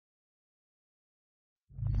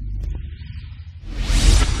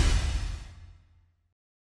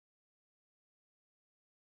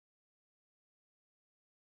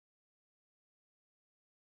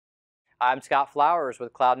I'm Scott Flowers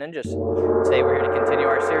with Cloud Ninjas. Today we're here to continue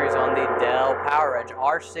our series on the Dell PowerEdge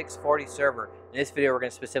R640 server. In this video we're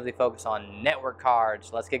going to specifically focus on network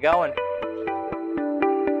cards. Let's get going.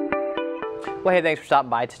 Well, hey, thanks for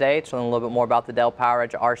stopping by today to learn a little bit more about the Dell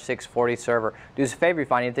PowerEdge R640 server. Do us a favor, if you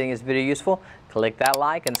find anything in this video useful, click that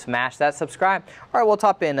like and smash that subscribe. All right, we'll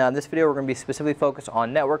top in this video. We're going to be specifically focused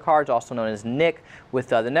on network cards, also known as NIC. With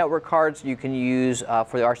the network cards, you can use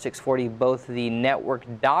for the R640 both the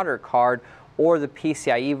network daughter card or the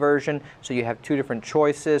PCIe version, so you have two different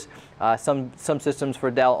choices. Some systems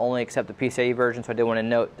for Dell only accept the PCIe version, so I did want to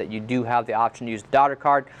note that you do have the option to use the daughter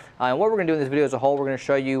card. And what we're going to do in this video as a whole, we're going to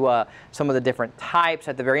show you some of the different types.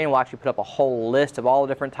 At the very end, we'll actually put up a whole list of all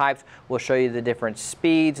the different types. We'll show you the different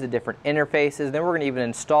speeds, the different interfaces. Then we're going to even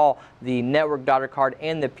install the network daughter card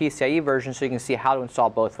and the PCIe version so you can see how to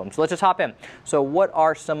install both of them. So let's just hop in. So what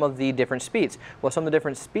are some of the different speeds? Well, some of the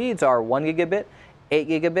different speeds are 1 gigabit, 8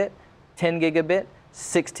 gigabit, 10 gigabit,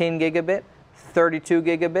 16 gigabit, 32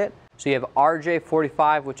 gigabit. So you have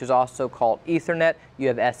RJ45, which is also called Ethernet. You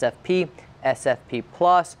have SFP,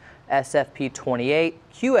 SFP+, SFP28,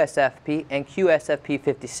 QSFP, and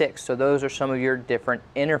QSFP56. So those are some of your different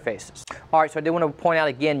interfaces. All right, so I did want to point out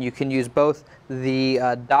again, you can use both the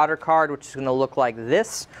daughter card, which is going to look like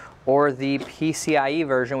this, or the PCIe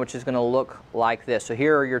version, which is going to look like this. So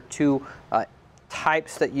here are your two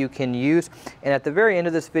types that you can use, and at the very end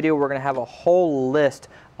of this video we're going to have a whole list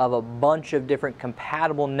of a bunch of different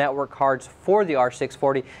compatible network cards for the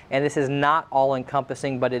R640, and this is not all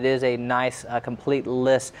encompassing, but it is a nice complete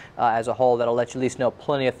list as a whole that'll let you at least know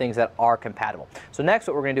plenty of things that are compatible. So next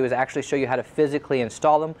what we're going to do is actually show you how to physically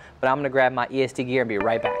install them, but I'm going to grab my ESD gear and be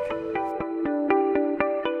right back.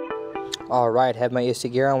 Alright, have my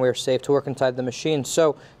ESD gear on. We're safe to work inside the machine.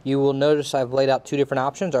 So you will notice I've laid out two different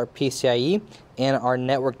options, our PCIe and our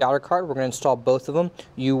network daughter card. We're going to install both of them.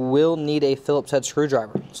 You will need a Phillips head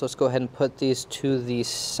screwdriver. So let's go ahead and put these to the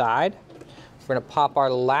side. We're going to pop our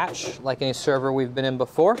latch like any server we've been in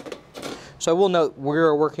before. So I will note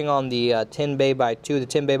we're working on the 10GbE 2. The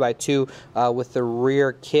 10GbE 2 with the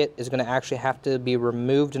rear kit is going to actually have to be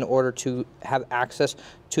removed in order to have access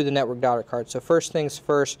to the network daughter card. So first things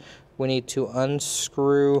first, we need to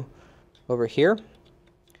unscrew over here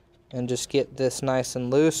and just get this nice and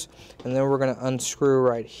loose, and then we're going to unscrew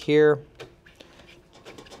right here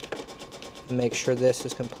and make sure this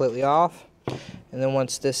is completely off. And then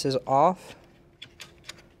once this is off,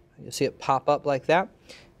 you'll see it pop up like that,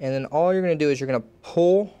 and then all you're going to do is you're going to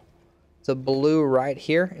pull the blue right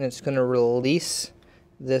here, and it's going to release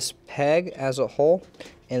this peg as a whole,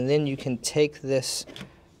 and then you can take this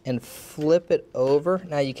and flip it over.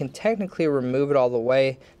 Now you can technically remove it all the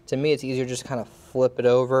way. To me it's easier just kind of flip it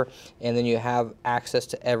over, and then you have access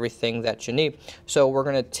to everything that you need. So we're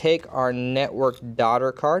going to take our network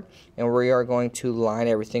daughter card and we are going to line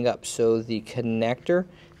everything up. So the connector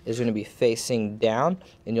is going to be facing down,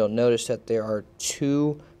 and you'll notice that there are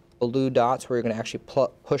two blue dots where you're going to actually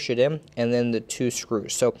push it in, and then the two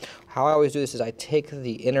screws. So how I always do this is I take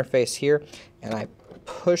the interface here and I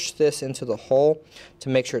push this into the hole to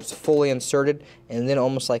make sure it's fully inserted, and then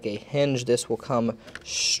almost like a hinge this will come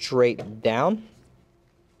straight down.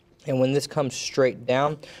 And when this comes straight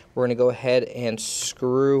down, we're going to go ahead and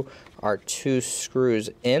screw our two screws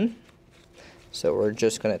in. So we're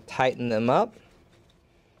just going to tighten them up.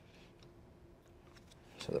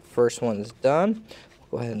 So the first one is done.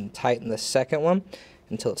 We'll go ahead and tighten the second one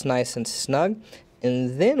until it's nice and snug.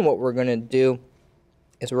 And then what we're going to do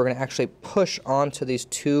is we're going to actually push onto these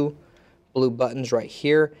two blue buttons right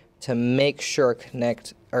here to make sure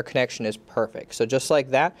our connection is perfect. So just like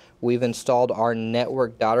that, we've installed our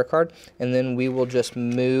network daughter card, and then we will just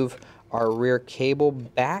move our rear cable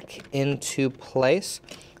back into place.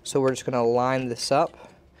 So we're just going to line this up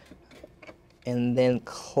and then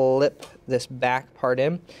clip this back part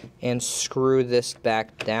in and screw this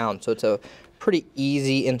back down. So it's a pretty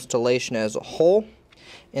easy installation as a whole.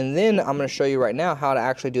 And then I'm going to show you right now how to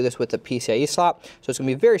actually do this with the PCIe slot. So it's going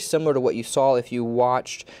to be very similar to what you saw if you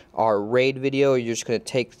watched our RAID video. You're just going to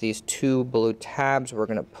take these two blue tabs. We're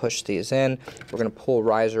going to push these in. We're going to pull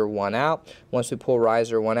riser 1 out. Once we pull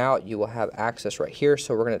riser 1 out, you will have access right here.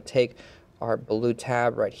 So we're going to take our blue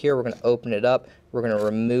tab right here. We're going to open it up. We're going to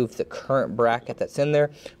remove the current bracket that's in there.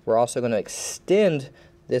 We're also going to extend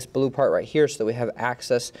this blue part right here so that we have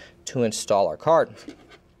access to install our card.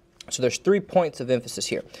 So there's 3 points of emphasis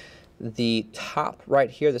here. The top right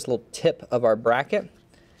here, this little tip of our bracket,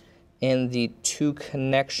 and the 2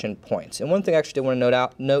 connection points. And one thing I actually did want to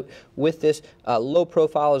note with this, low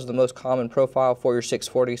profile is the most common profile for your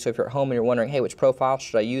 640. So if you're at home and you're wondering, hey, which profile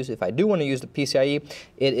should I use? If I do want to use the PCIe,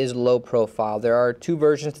 it is low profile. There are 2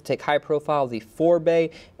 versions to take high profile, the 4-bay,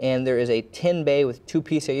 and there is a 10-bay with 2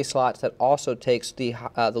 PCIe slots that also takes the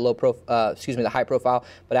high profile.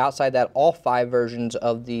 But outside that, all 5 versions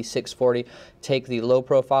of the 640 take the low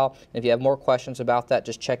profile. And if you have more questions about that,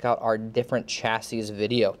 just check out our different chassis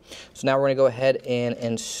video. So now we're going to go ahead and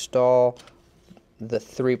install the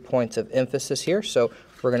 3 points of emphasis here. So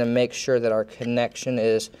we're going to make sure that our connection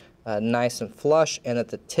is nice and flush and that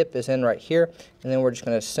the tip is in right here. And then we're just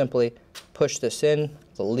going to simply push this in.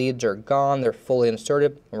 The leads are gone, they're fully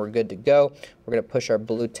inserted, and we're good to go. We're going to push our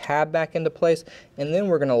blue tab back into place, and then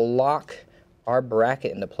we're going to lock our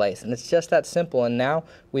bracket into place. And it's just that simple. And now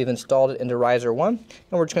we've installed it into riser 1, and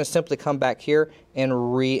we're just going to simply come back here and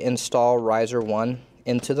reinstall riser 1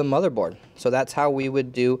 into the motherboard. So that's how we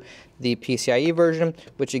would do the PCIe version,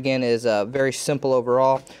 which again is very simple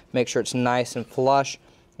overall. Make sure it's nice and flush,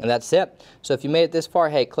 and that's it. So if you made it this far,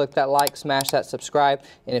 hey, click that like, smash that subscribe,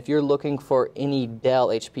 and if you're looking for any Dell,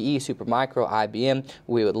 HPE, Supermicro, IBM,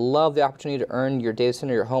 we would love the opportunity to earn your data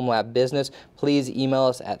center, your home lab business. Please email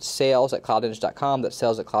us at sales@cloudninja.com. That's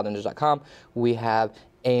sales@cloudninja.com. We have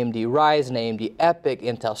AMD Ryzen, AMD EPYC,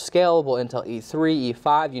 Intel Scalable, Intel E3,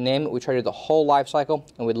 E5, you name it. We try to do the whole life cycle,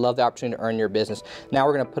 and we'd love the opportunity to earn your business. Now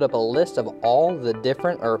we're going to put up a list of all the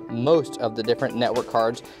different, or most of the different network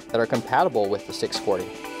cards that are compatible with the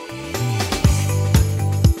 640.